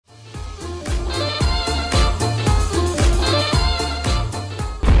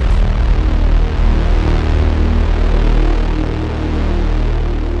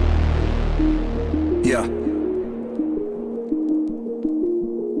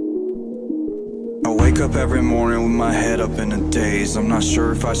wake up every morning with my head up in a daze. I'm not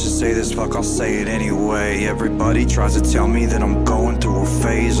sure if I should say this, fuck, I'll say it anyway. Everybody tries to tell me that I'm going through a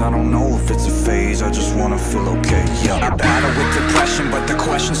phase. I don't know if it's a phase, I just wanna feel okay, yeah. I battle with depression, but the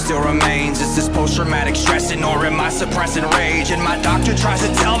question still remains. Is this post-traumatic stressing, or am I suppressing rage? And my doctor tries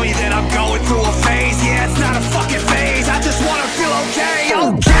to tell me that I'm going through a phase. Yeah, it's not a fucking phase, I just wanna feel okay.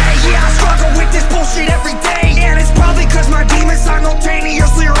 Okay, yeah, I struggle with this bullshit every day, and it's probably cause my demons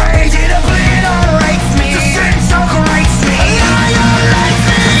simultaneously rage. It obliterates me, the sin separates me, annihilates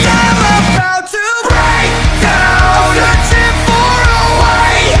me. I'm about to break down, searching for a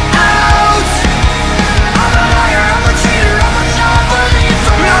way out. I'm a liar, I'm a cheater, I'm a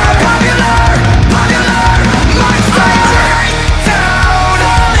non-believer. I'm a popular monster. Break down,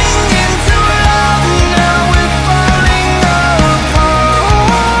 falling into love, now we're falling apart.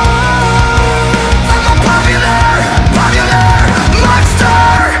 I'm a popular monster.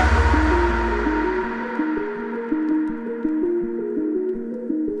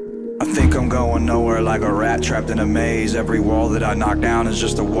 I think I'm going nowhere, like a rat trapped in a maze. Every wall that I knock down is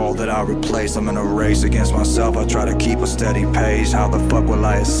just a wall that I replace. I'm in a race against myself, I try to keep a steady pace. How the fuck will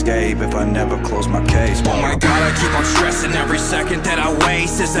I escape if I never close my case? Oh my god, I keep on stressing. Every second that I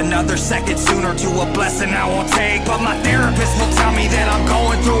waste is another second sooner to a blessing I won't take. But my therapist will tell me that I'm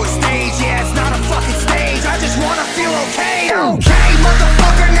going through a stage. Yeah, it's not a fucking stage, I just wanna feel okay. Okay,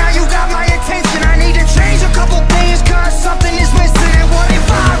 motherfucker,